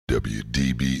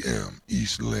WDBM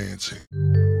East Lansing.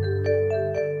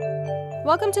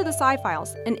 Welcome to the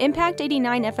Sci-Files, an Impact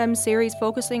 89 FM series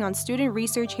focusing on student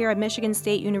research here at Michigan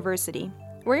State University.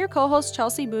 We're your co-hosts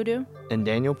Chelsea Boudou and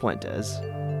Daniel Puentes.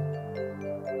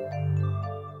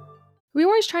 We're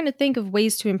always trying to think of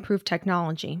ways to improve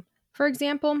technology. For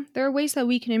example, there are ways that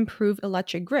we can improve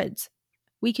electric grids.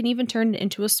 We can even turn it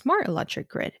into a smart electric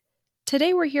grid.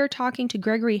 Today we're here talking to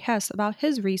Gregory Hess about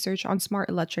his research on smart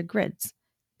electric grids.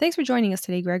 Thanks for joining us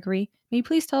today, Gregory. May you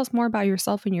please tell us more about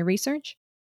yourself and your research?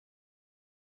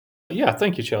 Yeah,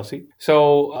 thank you, Chelsea.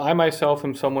 So I myself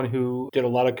am someone who did a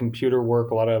lot of computer work,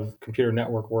 a lot of computer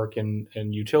network work in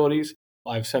utilities.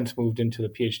 I've since moved into the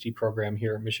PhD program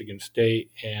here at Michigan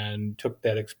State and took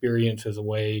that experience as a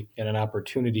way and an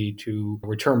opportunity to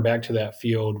return back to that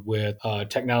field with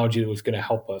technology that was going to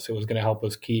help us. It was going to help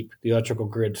us keep the electrical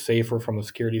grid safer from a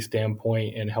security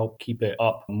standpoint and help keep it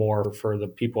up more for the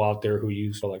people out there who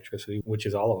use electricity, which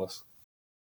is all of us.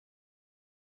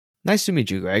 Nice to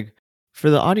meet you, Greg. For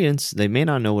the audience, they may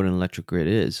not know what an electric grid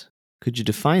is. Could you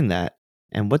define that,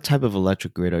 and what type of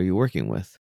electric grid are you working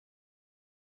with?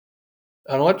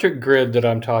 An electric grid that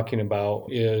I'm talking about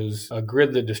is a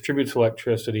grid that distributes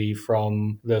electricity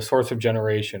from the source of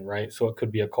generation, right? So it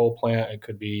could be a coal plant, it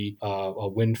could be a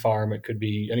wind farm, it could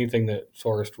be anything that's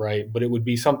sourced, right? But it would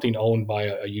be something owned by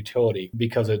a utility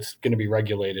because it's going to be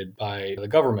regulated by the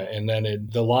government. And then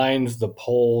the lines, the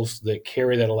poles that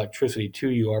carry that electricity to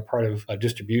you are part of a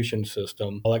distribution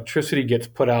system. Electricity gets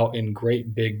put out in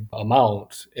great big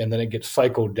amounts, and then it gets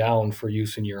cycled down for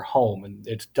use in your home. And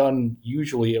it's done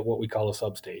usually at what we call a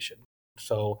substation.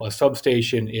 So a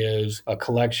substation is a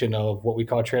collection of what we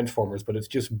call transformers, but it's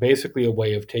just basically a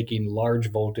way of taking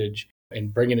large voltage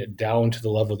and bringing it down to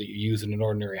the level that you use in an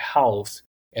ordinary house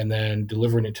and then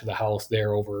delivering it to the house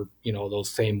there over, those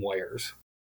same wires.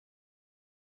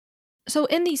 So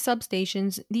in these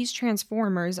substations, these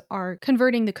transformers are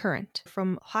converting the current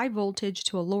from high voltage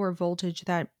to a lower voltage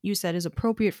that you said is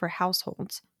appropriate for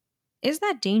households. Is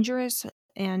that dangerous?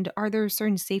 And are there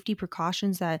certain safety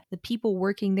precautions that the people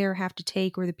working there have to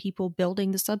take or the people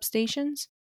building the substations?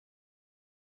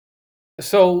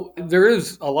 So there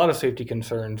is a lot of safety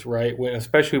concerns, right?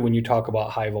 Especially when you talk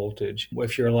about high voltage.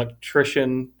 If you're an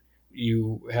electrician,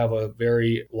 you have a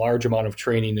very large amount of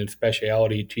training and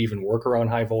speciality to even work around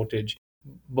high voltage.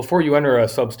 Before you enter a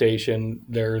substation,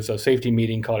 there's a safety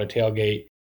meeting called a tailgate.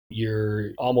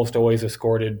 You're almost always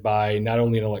escorted by not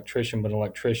only an electrician, but an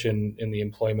electrician in the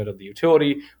employment of the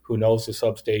utility who knows the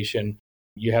substation.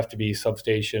 You have to be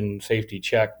substation safety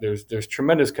checked. There's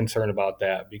tremendous concern about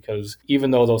that because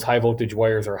even though those high voltage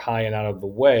wires are high and out of the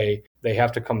way, they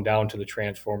have to come down to the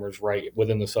transformers right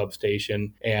within the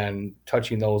substation, and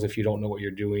touching those if you don't know what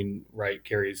you're doing right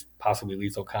carries possibly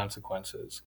lethal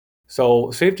consequences.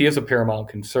 So safety is a paramount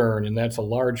concern, and that's a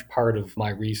large part of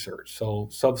my research. So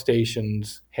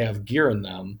substations have gear in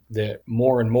them that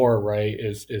more and more, right,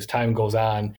 as time goes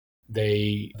on,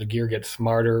 the gear gets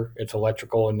smarter. It's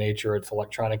electrical in nature. It's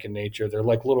electronic in nature. They're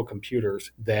like little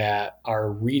computers that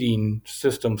are reading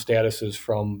system statuses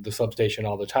from the substation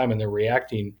all the time, and they're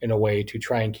reacting in a way to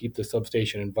try and keep the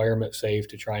substation environment safe,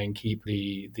 to try and keep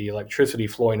the electricity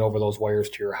flowing over those wires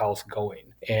to your house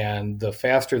going. And the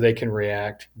faster they can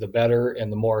react, the better,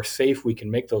 and the more safe we can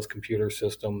make those computer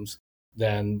systems,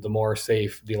 then the more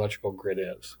safe the electrical grid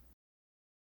is.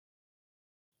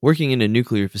 Working in a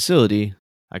nuclear facility,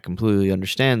 I completely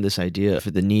understand this idea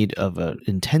for the need of an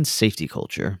intense safety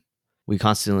culture. We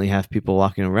constantly have people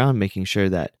walking around making sure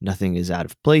that nothing is out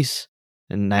of place,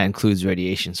 and that includes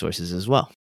radiation sources as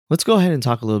well. Let's go ahead and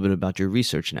talk a little bit about your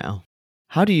research now.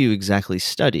 How do you exactly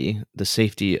study the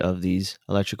safety of these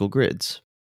electrical grids?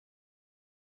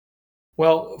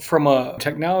 Well, from a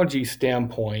technology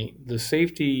standpoint, the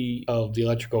safety of the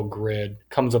electrical grid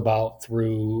comes about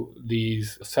through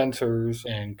these sensors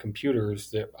and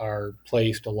computers that are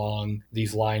placed along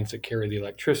these lines that carry the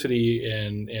electricity,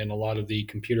 and a lot of the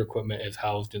computer equipment is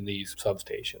housed in these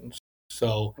substations.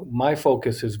 So my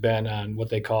focus has been on what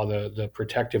they call the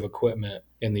protective equipment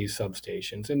in these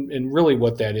substations. And really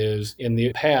what that is, in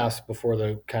the past, before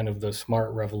the kind of the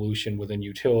smart revolution within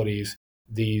utilities,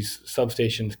 these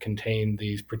substations contained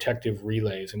these protective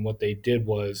relays. And what they did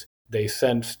was they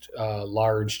sensed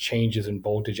large changes in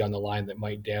voltage on the line that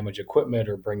might damage equipment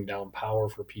or bring down power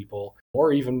for people,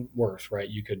 or even worse, right?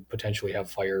 You could potentially have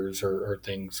fires or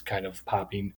things kind of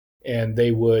popping. And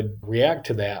they would react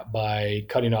to that by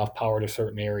cutting off power to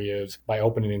certain areas, by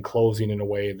opening and closing in a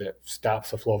way that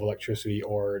stops the flow of electricity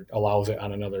or allows it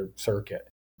on another circuit.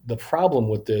 The problem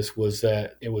with this was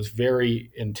that it was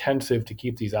very intensive to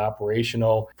keep these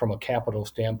operational from a capital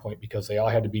standpoint because they all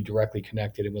had to be directly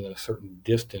connected and within a certain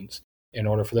distance in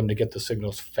order for them to get the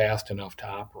signals fast enough to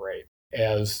operate.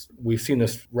 As we've seen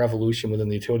this revolution within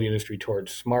the utility industry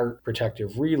towards smart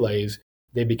protective relays,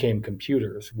 they became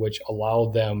computers, which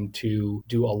allowed them to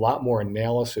do a lot more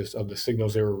analysis of the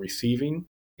signals they were receiving.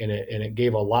 And it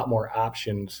gave a lot more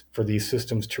options for these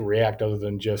systems to react other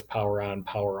than just power on,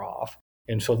 power off.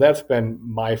 And so that's been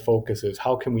my focus is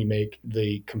how can we make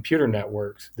the computer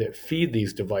networks that feed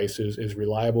these devices as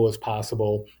reliable as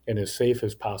possible and as safe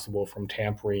as possible from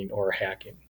tampering or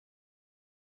hacking.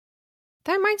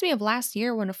 That reminds me of last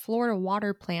year when a Florida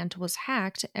water plant was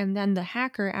hacked, and then the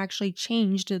hacker actually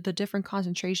changed the different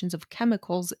concentrations of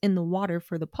chemicals in the water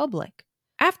for the public.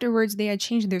 Afterwards, they had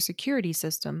changed their security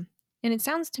system. And it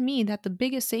sounds to me that the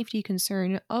biggest safety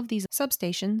concern of these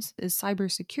substations is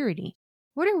cybersecurity.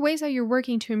 What are ways that you're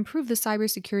working to improve the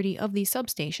cybersecurity of these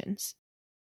substations?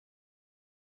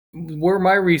 Where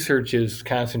my research is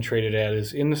concentrated at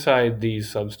is inside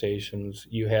these substations,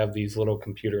 you have these little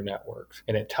computer networks,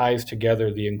 and it ties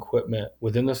together the equipment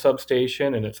within the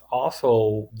substation. And it's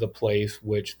also the place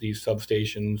which these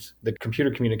substations, the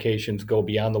computer communications go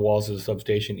beyond the walls of the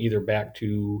substation, either back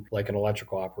to like an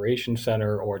electrical operations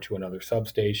center or to another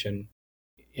substation.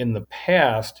 In the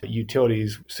past,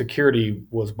 utilities security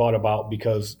was brought about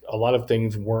because a lot of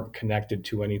things weren't connected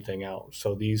to anything else.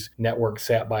 So these networks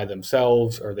sat by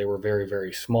themselves or they were very,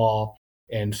 very small.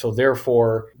 And so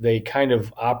therefore, they kind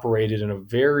of operated in a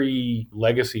very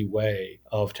legacy way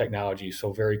of technology.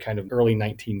 So very kind of early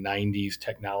 1990s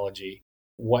technology.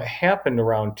 What happened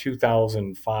around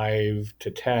 2005 to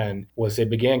 10 was they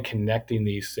began connecting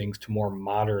these things to more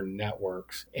modern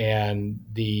networks. And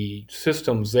the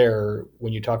systems there,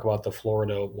 when you talk about the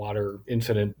Florida water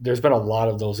incident, there's been a lot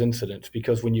of those incidents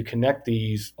because when you connect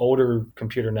these older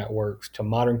computer networks to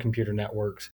modern computer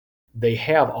networks, they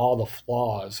have all the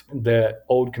flaws that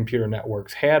old computer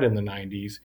networks had in the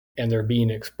 90s, and they're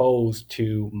being exposed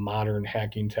to modern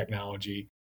hacking technology.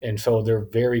 And so they're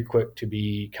very quick to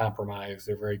be compromised.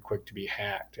 They're very quick to be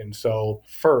hacked. And so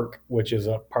FERC, which is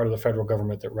a part of the federal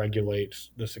government that regulates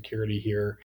the security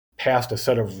here, passed a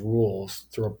set of rules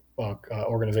through an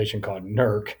organization called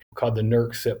NERC, called the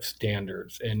NERC SIP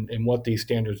standards. And what these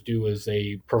standards do is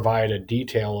they provide a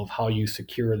detail of how you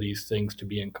secure these things to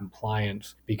be in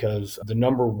compliance, because the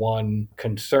number one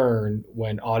concern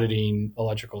when auditing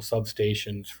electrical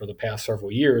substations for the past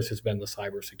several years has been the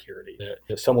cybersecurity,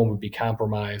 that someone would be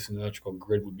compromised and the electrical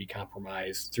grid would be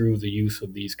compromised through the use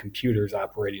of these computers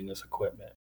operating this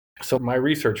equipment. So my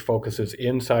research focuses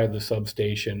inside the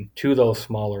substation to those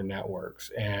smaller networks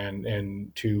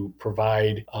and to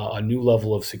provide a new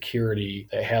level of security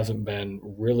that hasn't been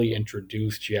really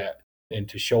introduced yet, and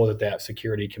to show that that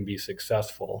security can be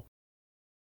successful.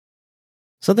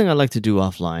 Something I'd like to do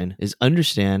offline is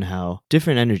understand how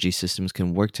different energy systems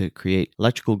can work to create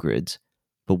electrical grids,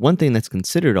 but one thing that's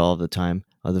considered all of the time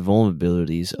are the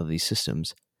vulnerabilities of these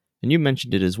systems. And you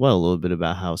mentioned it as well, a little bit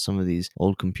about how some of these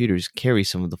old computers carry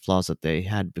some of the flaws that they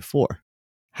had before.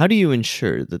 How do you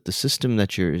ensure that the system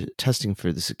that you're testing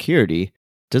for the security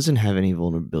doesn't have any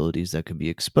vulnerabilities that could be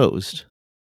exposed?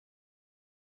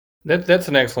 That's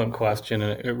an excellent question,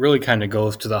 and it really kind of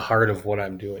goes to the heart of what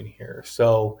I'm doing here.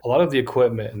 So, a lot of the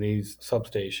equipment in these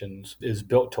substations is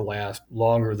built to last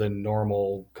longer than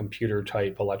normal computer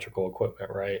type electrical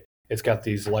equipment, right? It's got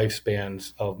these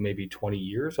lifespans of maybe 20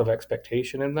 years of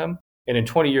expectation in them. And in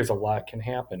 20 years, a lot can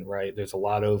happen, right? There's a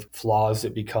lot of flaws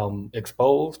that become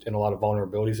exposed and a lot of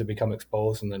vulnerabilities that become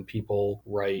exposed. And then people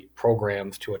write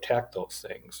programs to attack those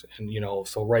things. And,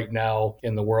 so right now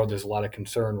in the world, there's a lot of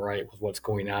concern, right, with what's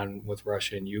going on with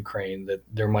Russia and Ukraine, that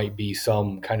there might be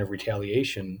some kind of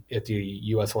retaliation at the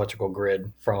U.S. electrical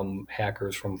grid from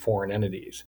hackers from foreign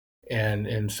entities.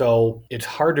 And so it's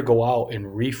hard to go out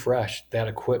and refresh that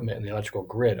equipment in the electrical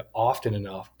grid often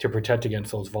enough to protect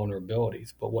against those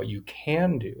vulnerabilities. But what you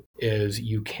can do is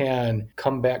you can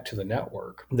come back to the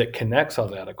network that connects all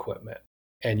that equipment,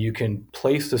 and you can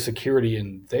place the security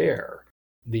in there.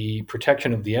 The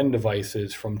protection of the end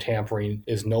devices from tampering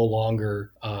is no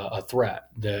longer a threat.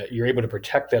 That you're able to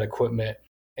protect that equipment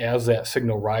as that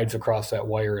signal rides across that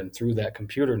wire and through that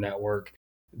computer network.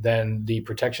 Then the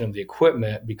protection of the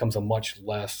equipment becomes a much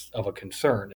less of a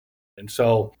concern. And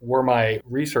so where my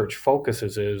research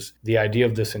focuses is the idea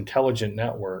of this intelligent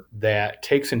network that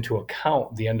takes into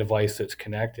account the end device that's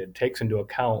connected, takes into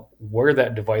account where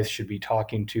that device should be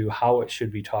talking to, how it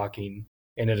should be talking,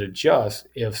 and it adjusts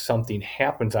if something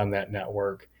happens on that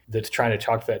network that's trying to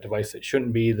talk to that device that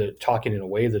shouldn't be, that talking in a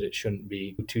way that it shouldn't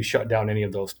be, to shut down any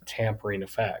of those tampering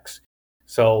effects.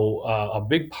 So a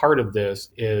big part of this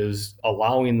is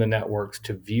allowing the networks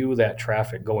to view that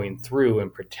traffic going through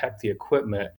and protect the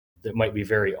equipment that might be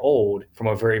very old from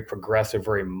a very progressive,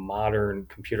 very modern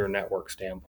computer network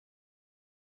standpoint.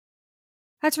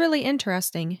 That's really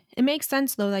interesting. It makes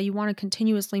sense, though, that you want to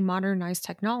continuously modernize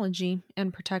technology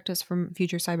and protect us from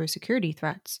future cybersecurity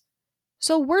threats.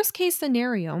 So, worst case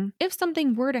scenario, if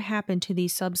something were to happen to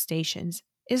these substations,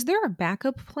 is there a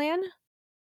backup plan?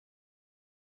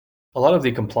 A lot of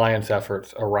the compliance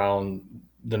efforts around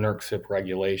the NERC-CIP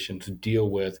regulations deal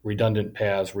with redundant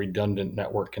paths, redundant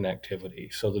network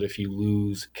connectivity, so that if you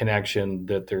lose connection,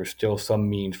 that there's still some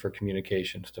means for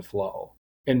communications to flow.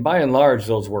 And by and large,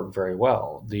 those work very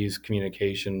well. These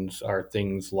communications are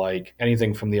things like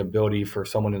anything from the ability for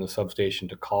someone in the substation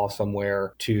to call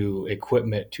somewhere to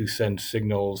equipment to send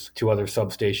signals to other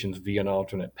substations via an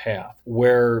alternate path.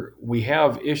 Where we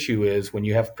have issue is when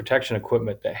you have protection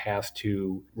equipment that has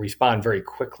to respond very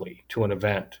quickly to an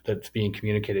event that's being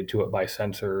communicated to it by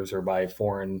sensors or by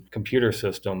foreign computer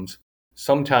systems.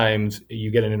 Sometimes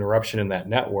you get an interruption in that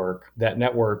network. That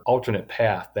network alternate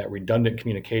path, that redundant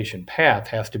communication path,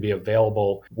 has to be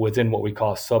available within what we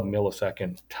call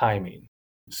sub-millisecond timing.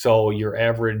 So your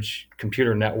average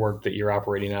computer network that you're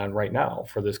operating on right now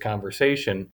for this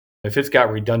conversation, if it's got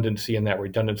redundancy and that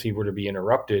redundancy were to be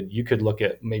interrupted, you could look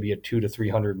at maybe a 200 to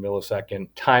 300 millisecond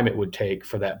time it would take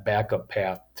for that backup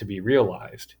path to be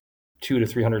realized. 200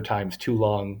 to 300 times too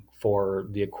long for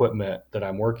the equipment that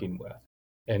I'm working with.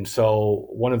 And so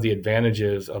one of the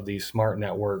advantages of these smart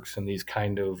networks and these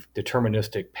kind of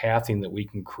deterministic pathing that we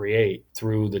can create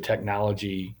through the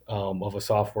technology of a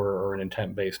software or an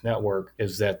intent-based network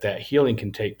is that that healing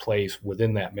can take place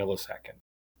within that millisecond,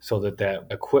 so that that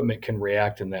equipment can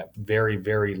react in that very,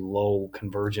 very low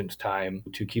convergence time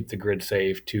to keep the grid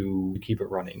safe, to keep it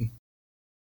running.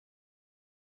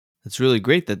 It's really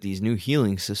great that these new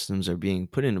healing systems are being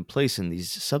put into place in these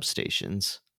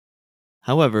substations.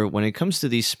 However, when it comes to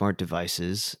these smart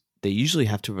devices, they usually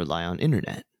have to rely on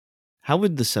internet. How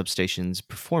would the substation's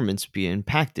performance be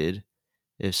impacted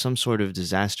if some sort of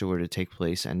disaster were to take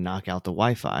place and knock out the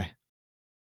Wi-Fi?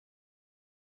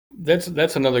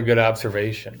 That's another good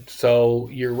observation. So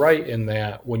you're right in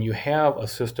that when you have a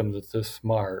system that's this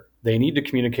smart, they need to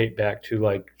communicate back to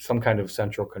like some kind of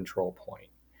central control point.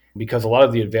 Because a lot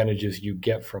of the advantages you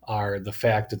get from are the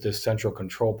fact that this central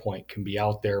control point can be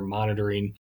out there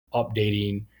monitoring,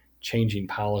 updating, changing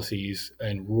policies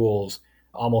and rules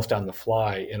almost on the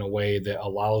fly in a way that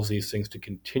allows these things to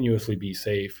continuously be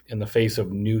safe in the face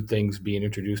of new things being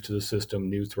introduced to the system,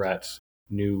 new threats,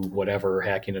 new whatever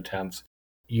hacking attempts.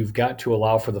 You've got to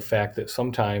allow for the fact that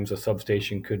sometimes a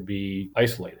substation could be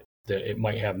isolated, that it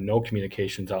might have no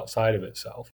communications outside of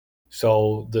itself.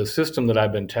 So the system that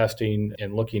I've been testing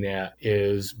and looking at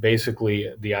is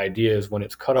basically the idea is when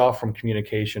it's cut off from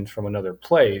communications from another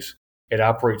place, it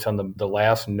operates on the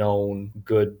last known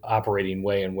good operating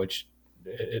way in which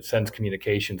it sends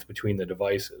communications between the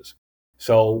devices.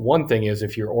 So one thing is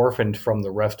if you're orphaned from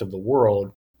the rest of the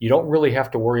world, you don't really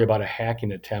have to worry about a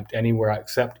hacking attempt anywhere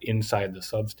except inside the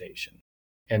substation.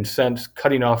 And since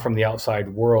cutting off from the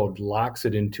outside world locks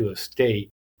it into a state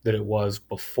that it was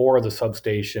before the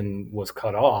substation was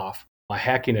cut off, a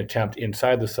hacking attempt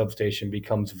inside the substation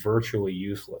becomes virtually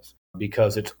useless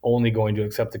because it's only going to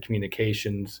accept the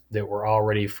communications that were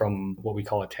already from what we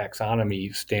call a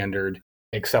taxonomy standard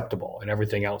acceptable, and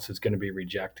everything else is going to be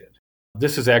rejected.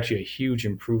 This is actually a huge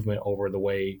improvement over the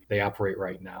way they operate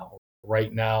right now.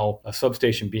 Right now, a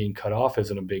substation being cut off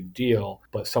isn't a big deal,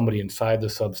 but somebody inside the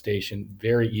substation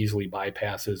very easily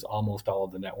bypasses almost all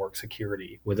of the network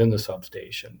security within the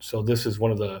substation. So this is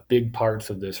one of the big parts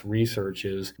of this research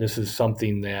is this is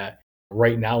something that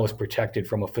right now is protected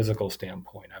from a physical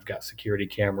standpoint. I've got security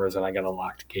cameras and I got a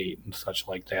locked gate and such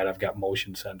like that. I've got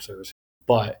motion sensors.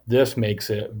 But this makes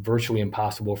it virtually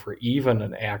impossible for even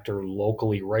an actor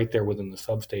locally right there within the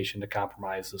substation to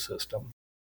compromise the system.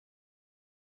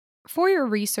 For your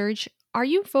research, are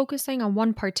you focusing on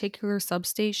one particular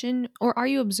substation or are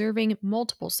you observing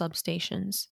multiple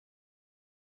substations?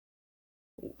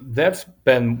 That's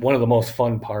been one of the most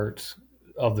fun parts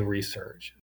of the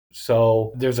research.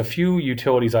 So there's a few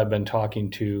utilities I've been talking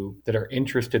to that are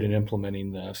interested in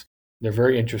implementing this. They're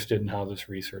very interested in how this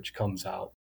research comes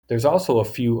out. There's also a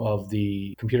few of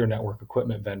the computer network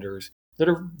equipment vendors that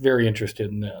are very interested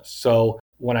in this. So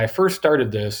when I first started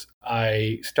this,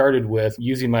 I started with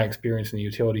using my experience in the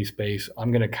utility space. I'm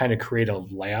going to kind of create a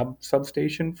lab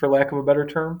substation, for lack of a better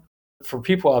term. For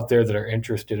people out there that are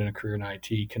interested in a career in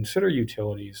IT, consider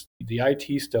utilities. The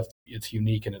IT stuff, it's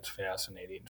unique and it's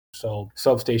fascinating. So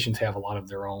substations have a lot of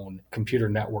their own computer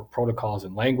network protocols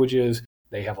and languages.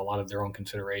 They have a lot of their own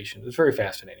considerations. It's very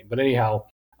fascinating. But anyhow,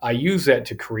 I use that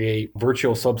to create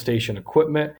virtual substation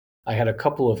equipment. I had a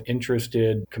couple of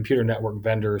interested computer network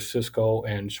vendors, Cisco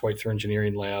and Schweitzer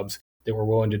Engineering Labs, that were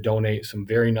willing to donate some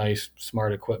very nice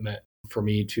smart equipment for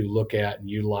me to look at and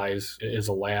utilize as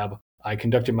a lab. I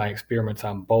conducted my experiments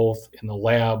on both in the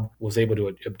lab, was able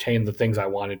to obtain the things I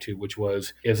wanted to, which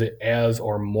was, is it as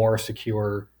or more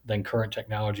secure than current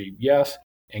technology? Yes.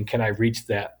 And can I reach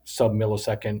that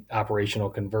sub-millisecond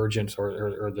operational convergence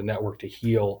or the network to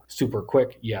heal super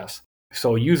quick? Yes.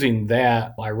 So using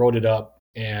that, I wrote it up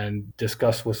and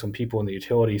discussed with some people in the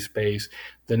utility space.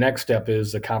 The next step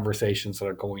is the conversations that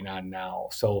are going on now.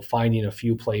 So finding a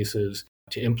few places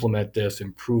to implement this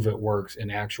and prove it works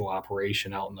in actual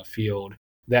operation out in the field.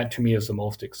 That to me is the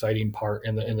most exciting part,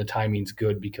 and the timing's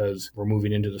good because we're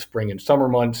moving into the spring and summer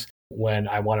months when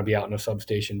I want to be out in a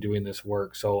substation doing this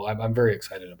work. So I'm very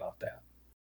excited about that.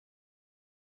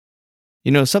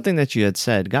 Something that you had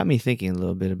said got me thinking a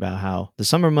little bit about how the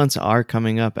summer months are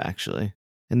coming up, actually.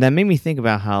 And that made me think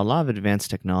about how a lot of advanced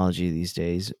technology these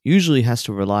days usually has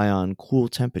to rely on cool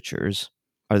temperatures.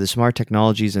 Are the smart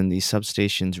technologies in these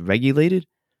substations regulated,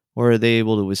 or are they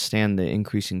able to withstand the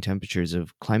increasing temperatures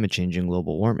of climate change and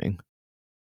global warming?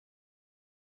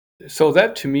 So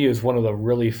that to me is one of the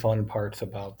really fun parts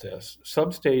about this.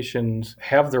 Substations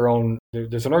have their own.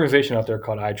 There's an organization out there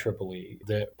called IEEE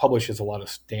that publishes a lot of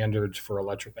standards for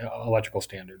electrical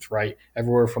standards, right?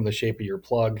 Everywhere from the shape of your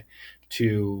plug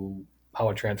to how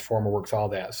a transformer works, all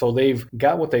that. So they've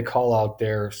got what they call out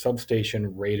there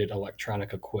substation rated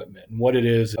electronic equipment. And what it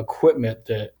is, equipment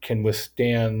that can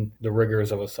withstand the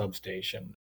rigors of a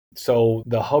substation. So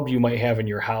the hub you might have in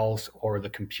your house or the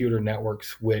computer network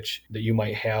switch that you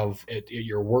might have at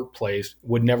your workplace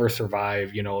would never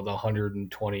survive, the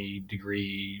 120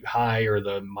 degree high or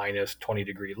the minus 20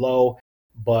 degree low.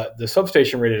 But the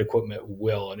substation rated equipment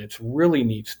will, and it's really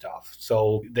neat stuff.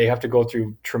 So they have to go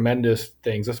through tremendous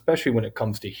things, especially when it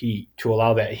comes to heat, to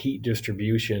allow that heat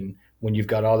distribution when you've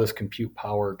got all this compute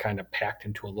power kind of packed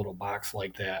into a little box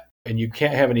like that. And you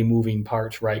can't have any moving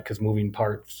parts, right? Because moving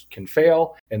parts can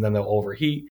fail and then they'll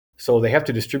overheat. So they have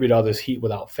to distribute all this heat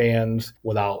without fans,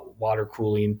 without water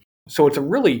cooling. So it's a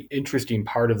really interesting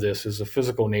part of this is the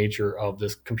physical nature of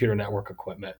this computer network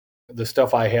equipment. The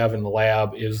stuff I have in the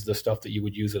lab is the stuff that you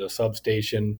would use at a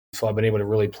substation. So I've been able to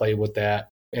really play with that.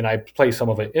 And I play some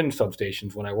of it in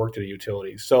substations when I worked at a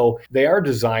utility. So they are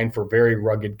designed for very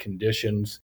rugged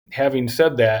conditions. Having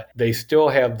said that, they still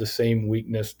have the same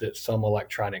weakness that some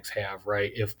electronics have,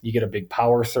 right? If you get a big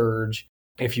power surge,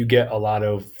 if you get a lot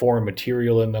of foreign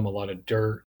material in them, a lot of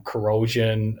dirt,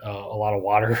 corrosion, a lot of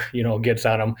water, gets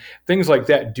on them, things like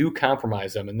that do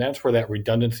compromise them. And that's where that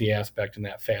redundancy aspect and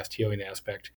that fast healing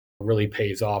aspect really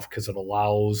pays off because it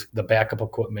allows the backup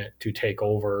equipment to take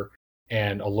over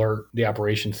and alert the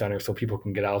operation center so people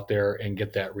can get out there and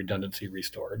get that redundancy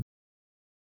restored.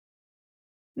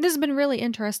 This has been really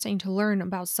interesting to learn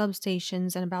about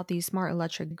substations and about these smart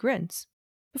electric grids.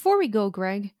 Before we go,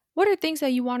 Greg, what are things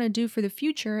that you want to do for the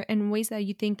future and ways that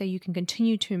you think that you can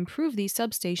continue to improve these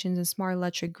substations and smart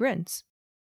electric grids?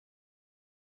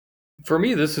 For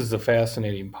me, this is the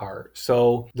fascinating part.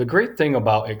 So the great thing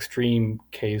about extreme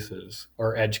cases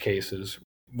or edge cases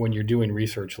when you're doing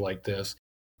research like this,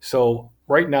 so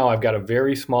right now I've got a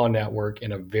very small network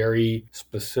in a very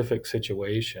specific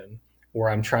situation where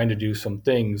I'm trying to do some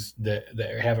things that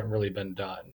haven't really been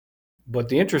done. But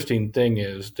the interesting thing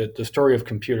is that the story of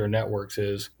computer networks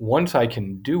is once I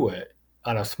can do it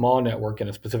on a small network in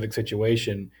a specific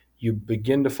situation, you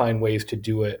begin to find ways to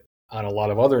do it on a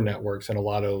lot of other networks and a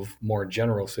lot of more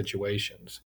general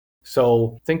situations.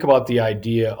 So think about the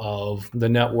idea of the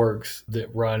networks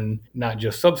that run not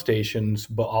just substations,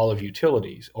 but all of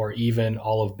utilities or even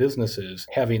all of businesses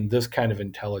having this kind of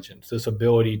intelligence, this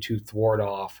ability to thwart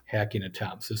off hacking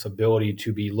attempts, this ability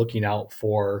to be looking out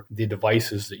for the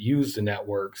devices that use the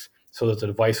networks so that the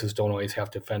devices don't always have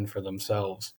to fend for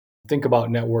themselves. Think about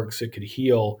networks that could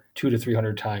heal 200 to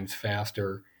 300 times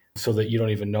faster so that you don't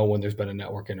even know when there's been a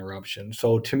network interruption.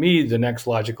 So to me, the next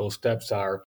logical steps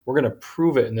are we're going to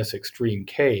prove it in this extreme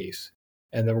case,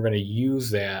 and then we're going to use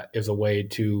that as a way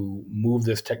to move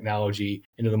this technology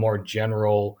into the more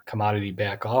general commodity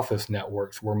back office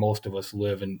networks where most of us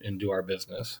live and do our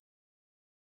business.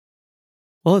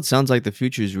 Well, it sounds like the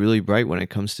future is really bright when it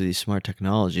comes to these smart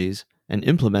technologies and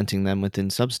implementing them within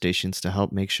substations to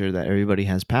help make sure that everybody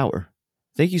has power.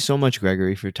 Thank you so much,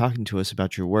 Gregory, for talking to us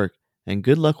about your work, and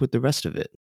good luck with the rest of it.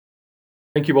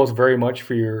 Thank you both very much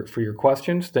for your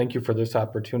questions. Thank you for this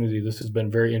opportunity. This has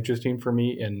been very interesting for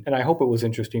me, and I hope it was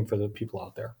interesting for the people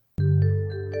out there.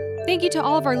 Thank you to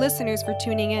all of our listeners for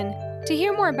tuning in. To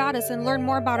hear more about us and learn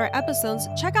more about our episodes,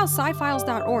 check out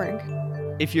scifiles.org.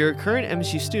 If you're a current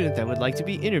MSU student that would like to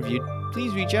be interviewed,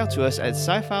 please reach out to us at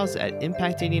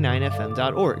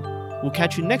scifiles@impact89fm.org. We'll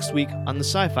catch you next week on the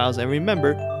Sci-Files, and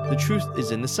remember, the truth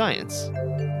is in the science.